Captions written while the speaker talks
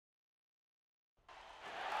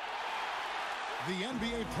The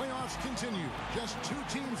NBA playoffs continue. Just two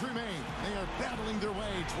teams remain. They are battling their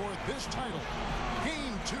way toward this title.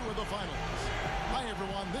 Game 2 of the finals. Hi,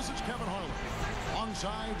 everyone. This is Kevin Harlan.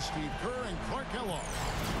 Alongside Steve Kerr and Clark Kellogg.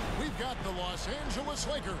 We've got the Los Angeles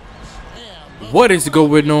Lakers. And what is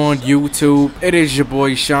going on, YouTube? It is your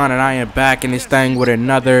boy Sean, and I am back in this thing with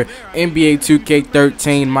another NBA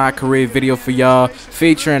 2K13 My Career video for y'all,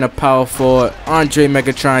 featuring a power forward, Andre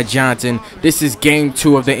Megatron Johnson. This is game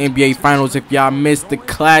 2 of the NBA Finals. If y'all missed the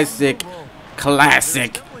classic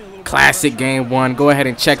game 1, go ahead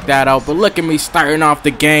and check that out. But look at me starting off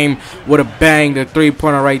the game with a bang, the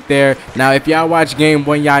three-pointer right there. Now if y'all watch game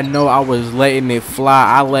 1, y'all know I was letting it fly.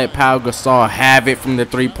 I let Pau Gasol have it from the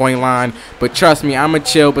three-point line, but trust me, I'ma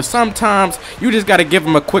chill. But sometimes you just gotta give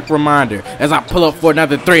him a quick reminder as I pull up for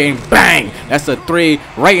another 3 and bang, that's a 3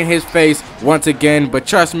 right in his face once again. But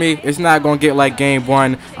trust me, it's not gonna get like game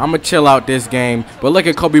 1. I'ma chill out this game. But look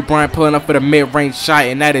at Kobe Bryant pulling up for the mid-range shot,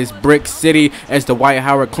 and that is Brick City as Dwight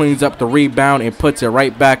Howard cleans up the rebound and puts it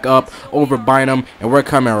right back up over Bynum, and we're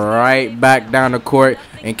coming right back down the court,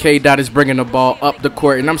 and K-Dot is bringing the ball up the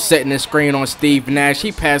court, and I'm setting the screen on Steve Nash.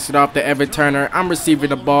 He passed it off to Evan Turner. I'm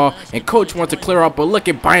receiving the ball, and coach wants to clear up, but look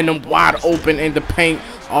at Bynum wide open in the paint,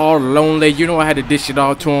 all lonely. You know I had to dish it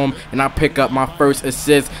all to him, and I pick up my first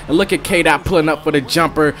assist. And look at K-Dot pulling up for the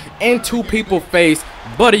jumper in two people's face,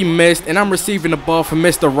 but he missed, and I'm receiving the ball from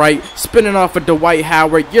Mr. Wright, spinning off of Dwight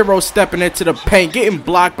Howard, Euro stepping into the paint, getting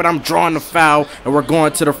blocked, but I'm drawing the foul, and we're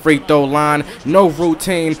going to the free throw line. No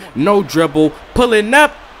routine, no dribble, pulling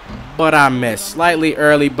up, but I missed. Slightly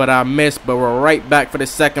early, but I missed. But we're right back for the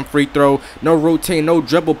second free throw. No routine, no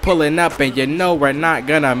dribble, pulling up, and you know we're not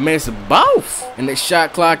gonna miss both. And the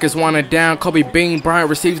shot clock is winding down. Kobe Bean Bryant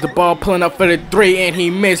receives the ball, pulling up for the 3, and he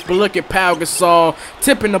missed. But look at Pau Gasol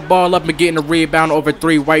tipping the ball up and getting a rebound over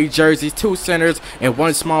 3 white jerseys, 2 centers, and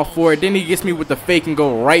 1 small forward. Then he gets me with the fake and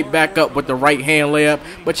go right back up with the right hand layup.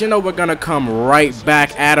 But you know we're gonna come right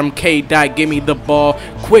back at him. K-Dot, give me the ball.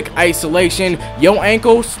 Quick isolation. Yo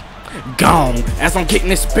ankles gone as I'm getting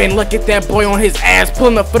this spin. Look at that boy on his ass,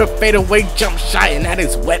 pulling up for the fadeaway jump shot, and that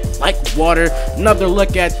is wet like water. Another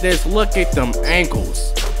look at this. Look at them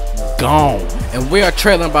ankles gone, and we are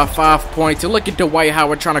trailing by 5 points. And look at Dwight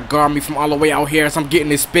Howard trying to guard me from all the way out here as I'm getting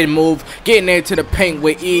this spin move, getting into the paint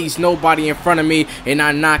with ease, nobody in front of me, and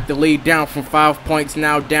I knocked the lead down from 5 points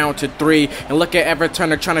now down to 3. And look at Evan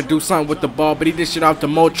Turner trying to do something with the ball, but he dished it off to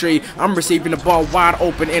Moultrie. I'm receiving the ball wide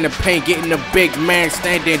open in the paint, getting the big man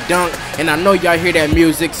standing dunk, and I know y'all hear that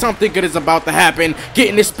music. Something good is about to happen.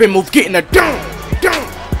 Getting this spin move, getting a dunk,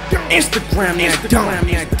 Instagram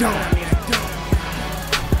that dunk.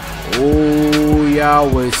 Oh, y'all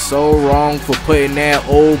was so wrong for putting that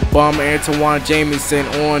old bum Antoine Jamison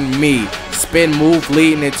on me. Spin move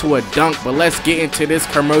leading into a dunk, but let's get into this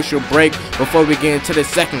commercial break before we get into the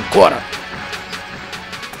second quarter.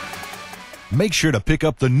 Make sure to pick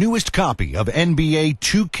up the newest copy of NBA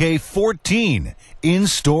 2K14 in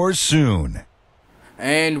stores soon.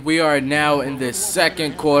 And we are now in the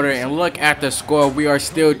second quarter, and look at the score. We are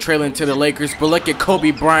still trailing to the Lakers, but look at Kobe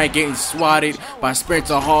Bryant getting swatted by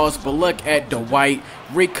Spencer Hawes. But look at Dwight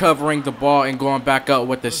recovering the ball and going back up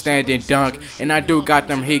with the standing dunk. And I do got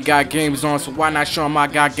them He Got Games on, so why not show him I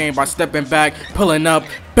got game by stepping back, pulling up,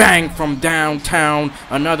 bang from downtown.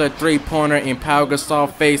 Another three-pointer in Pau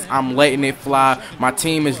Gasol face. I'm letting it fly. My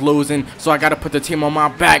team is losing, so I got to put the team on my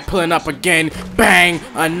back, pulling up again, bang,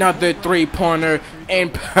 another three-pointer in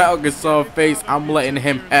Pau Gasol face. I'm letting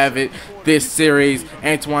him have it this series.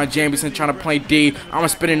 Antoine Jamison trying to play D. I'm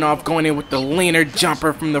spinning off, going in with the leaner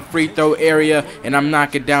jumper from the free throw area, and I'm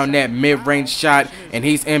knocking down that mid-range shot, and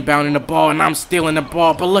he's inbounding the ball, and I'm stealing the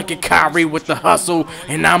ball. But look at Kyrie with the hustle,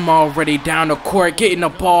 and I'm already down the court getting the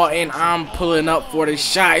ball, and I'm pulling up for the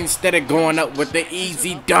shot instead of going up with the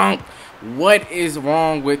easy dunk. What is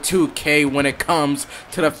wrong with 2K when it comes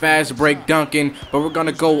to the fast break dunking? But we're going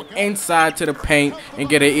to go inside to the paint and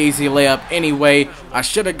get an easy layup anyway. I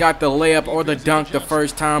should have got the layup or the dunk the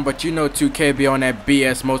first time, but you know 2K be on that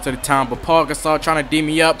BS most of the time. But Pau Gasol trying to D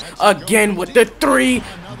me up again with the 3.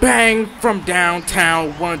 Bang from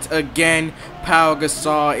downtown once again. Pau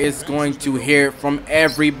Gasol is going to hear it from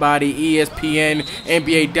everybody. ESPN,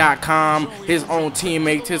 NBA.com, his own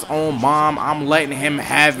teammates, his own mom. I'm letting him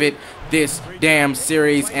have it this damn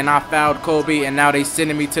series, and I fouled Kobe, and now they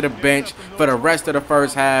sending me to the bench for the rest of the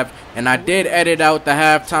first half. And I did edit out the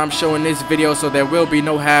halftime show in this video, so there will be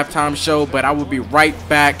no halftime show, but I will be right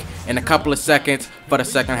back in a couple of seconds for the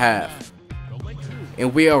second half.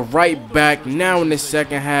 and we are right back now in the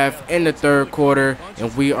second half in the third quarter,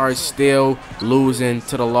 and we are still losing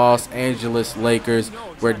to the Los Angeles Lakers.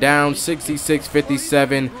 We're down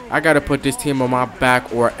 66-57. I got to put this team on my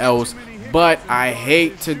back or else. But I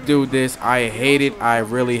hate to do this. I hate it. I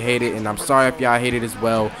really hate it. And I'm sorry if y'all hate it as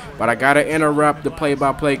well. But I got to interrupt the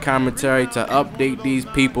play-by-play commentary to update these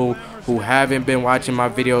people who haven't been watching my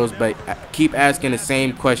videos but keep asking the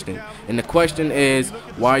same question. And the question is,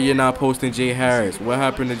 why you're not posting Jay Harris? What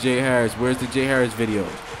happened to Jay Harris? Where's the Jay Harris videos?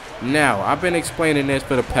 Now, I've been explaining this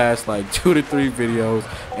for the past like 2 to 3 videos.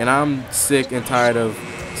 And I'm sick and tired of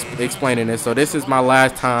explaining this. So this is my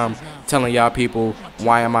last time telling y'all people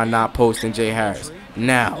why am I not posting Jay Harris.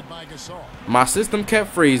 Now, my system kept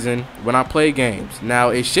freezing when I play games. Now,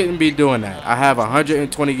 it shouldn't be doing that. I have a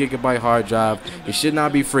 120 gigabyte hard drive. It should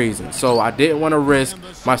not be freezing. So I didn't want to risk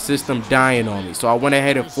my system dying on me. So I went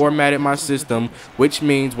ahead and formatted my system, which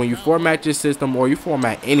means when you format your system or you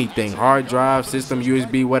format anything, hard drive, system,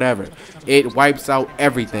 USB, whatever, it wipes out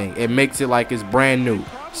everything. It makes it like it's brand new.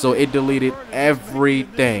 So it deleted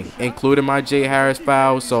everything, including my Jay Harris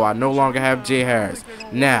files, so I no longer have Jay Harris.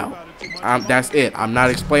 Now, that's it. I'm not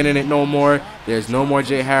explaining it no more. There's no more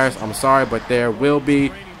Jay Harris. I'm sorry, but there will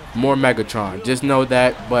be more Megatron. Just know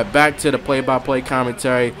that. But back to the play-by-play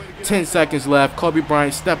commentary. 10 seconds left. Kobe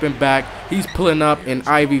Bryant stepping back. He's pulling up in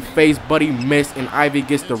Ivy face, but he missed, and Ivy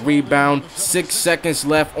gets the rebound. 6 seconds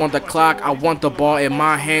left on the clock. I want the ball in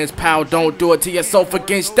my hands. Pal, don't do it to yourself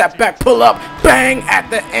again. Step back, pull up, bang at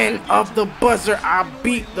the end of the buzzer. I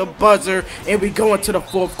beat the buzzer, and we go into the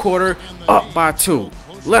fourth quarter up by 2.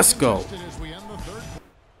 Let's go.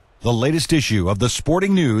 The latest issue of the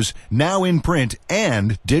Sporting News, now in print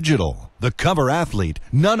and digital. The cover athlete,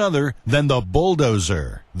 none other than the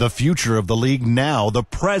Bulldozer. The future of the league now, the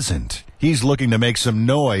present. He's looking to make some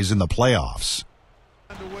noise in the playoffs.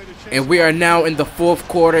 And we are now in the fourth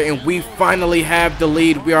quarter, and we finally have the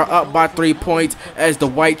lead. We are up by 3 points as the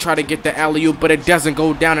White try to get the alley-oop, but it doesn't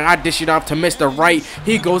go down, and I dish it off to Mr. Wright.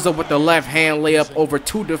 He goes up with the left hand layup over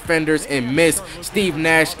 2 defenders and miss. Steve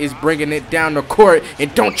Nash is bringing it down the court,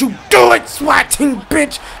 and don't you do it, SWAT team,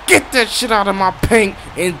 bitch. Get that shit out of my paint,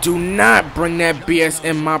 and do not bring that BS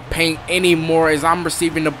in my paint anymore as I'm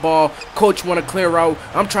receiving the ball. Coach want to clear out.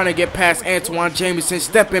 I'm trying to get past Antoine Jamison,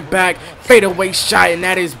 stepping back, fadeaway shot, and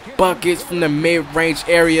that is buckets from the mid-range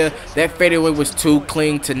area. That fadeaway was too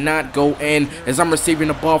clean to not go in as I'm receiving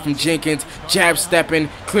the ball from Jenkins. Jab stepping,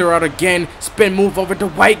 clear out again, spin move over to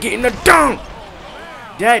White, getting the dunk.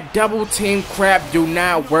 That double team crap do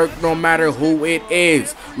not work no matter who it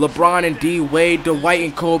is. LeBron and D Wade, Dwight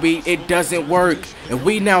and Kobe, it doesn't work. And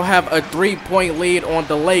we now have a 3-point lead on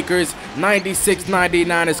the Lakers,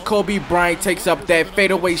 96-99, as Kobe Bryant takes up that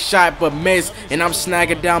fadeaway shot but miss, and I'm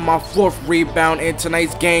snagging down my 4th rebound in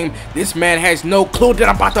tonight's game. This man has no clue that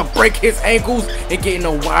I'm about to break his ankles and getting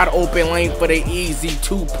a wide open lane for the easy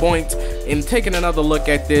 2 points. And taking another look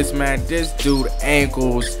at this, man, this dude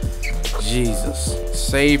ankles, Jesus,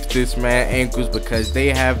 save this man ankles because they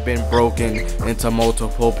have been broken into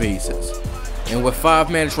multiple pieces. And with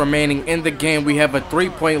 5 minutes remaining in the game, we have a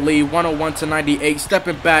 3-point lead, 101-98.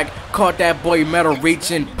 Stepping back, caught that boy Metal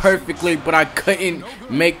reaching perfectly, but I couldn't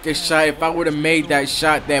make the shot. If I would have made that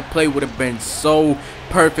shot, that play would have been so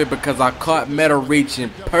perfect because I caught Metal reaching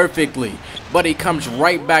perfectly. But he comes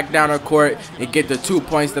right back down the court and get the 2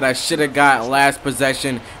 points that I should have got last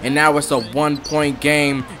possession. And now it's a 1-point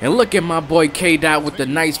game. And look at my boy K-Dot with the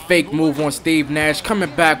nice fake move on Steve Nash,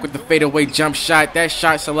 coming back with the fadeaway jump shot. That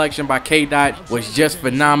shot selection by K-Dot was just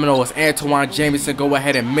phenomenal as Antoine Jamison go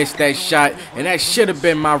ahead and miss that shot. And that should have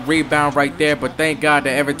been my rebound right there. But thank God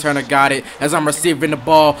that Evan Turner got it as I'm receiving the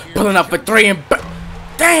ball, pulling up for 3 and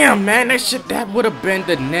damn, man, that would have been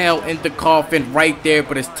the nail in the coffin right there,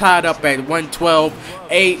 but it's tied up at 112,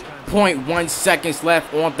 8.1 seconds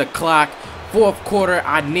left on the clock. Fourth quarter,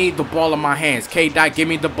 I need the ball in my hands. K-Dot, give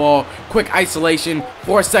me the ball. Quick isolation,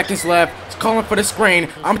 4 seconds left. It's calling for the screen.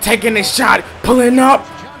 I'm taking this shot, pulling up.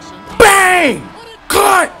 Bang!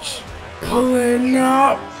 Clutch! Pulling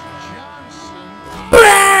up.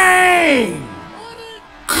 Bang!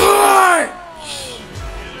 Clutch!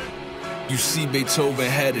 You see, Beethoven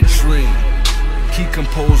had a dream. He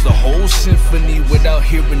composed the whole symphony without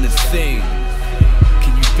hearing a thing.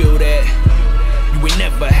 Can you feel that? You ain't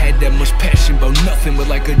never had that much passion about nothing, but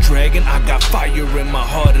like a dragon, I got fire in my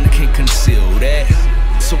heart and I can't conceal that.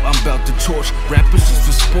 So I'm about to torch rappers just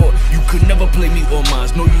for sport. You could never play me or mine.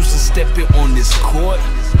 No use in stepping on this court.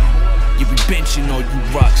 You be benching all you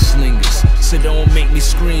rock slingers, so don't make me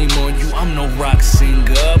scream on you. I'm no rock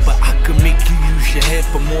singer, but I could make you use your head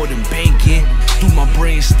for more than banking. through my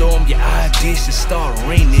brainstorm, your ideas should start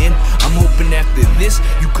raining. I'm hoping after this,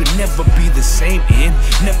 you could never be the same and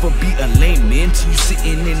never be a layman till you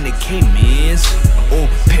sitting in the Caymans. Or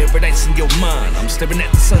paradise in your mind. I'm staring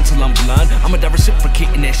at the sun till I'm blind. I'm a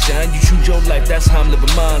reciprocating that shine. You choose your life, that's how I'm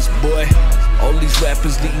living mine, boy. All these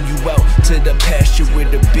rappers leading you out to the pasture where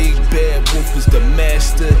the big bad wolf is the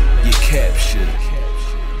master you captured.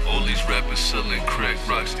 All these rappers selling crack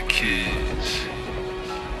rocks to kids,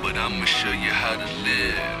 but I'ma show you how to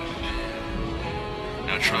live.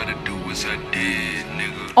 Now try to do as I did,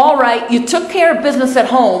 nigga. All right, you took care of business at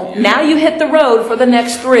home. Now you hit the road for the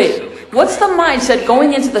next 3. What's the mindset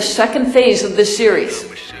going into the second phase of this series?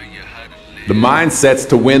 The mindset's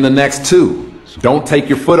to win the next 2. Don't take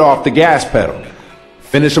your foot off the gas pedal.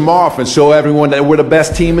 Finish them off and show everyone that we're the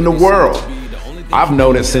best team in the world. I've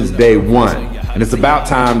known it since day 1, and it's about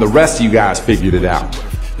time the rest of you guys figured it out.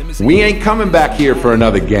 We ain't coming back here for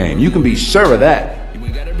another game. You can be sure of that.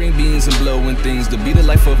 Bring beans and blowing things to be the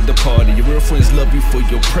life of the party. Your real friends love you for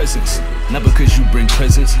your presence, not because you bring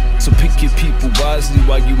presents. So pick your people wisely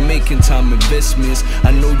while you making time investments.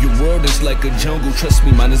 I know your world is like a jungle, trust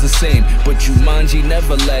me, mine is the same. But Jumanji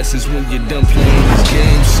never lasts when you're done playing this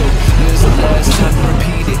game. So when's the last time you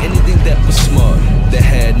repeated anything that was smart, that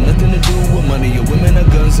had nothing to do with money or women or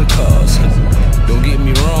guns or cars? Don't get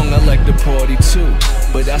me wrong, I like to party too,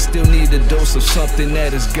 but I still need a dose of something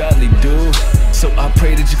that is godly, dude. So I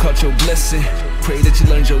pray that you caught your blessing, pray that you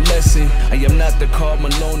learned your lesson. I am not the Karl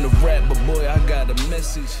Malone of rap, but boy, I got a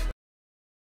message.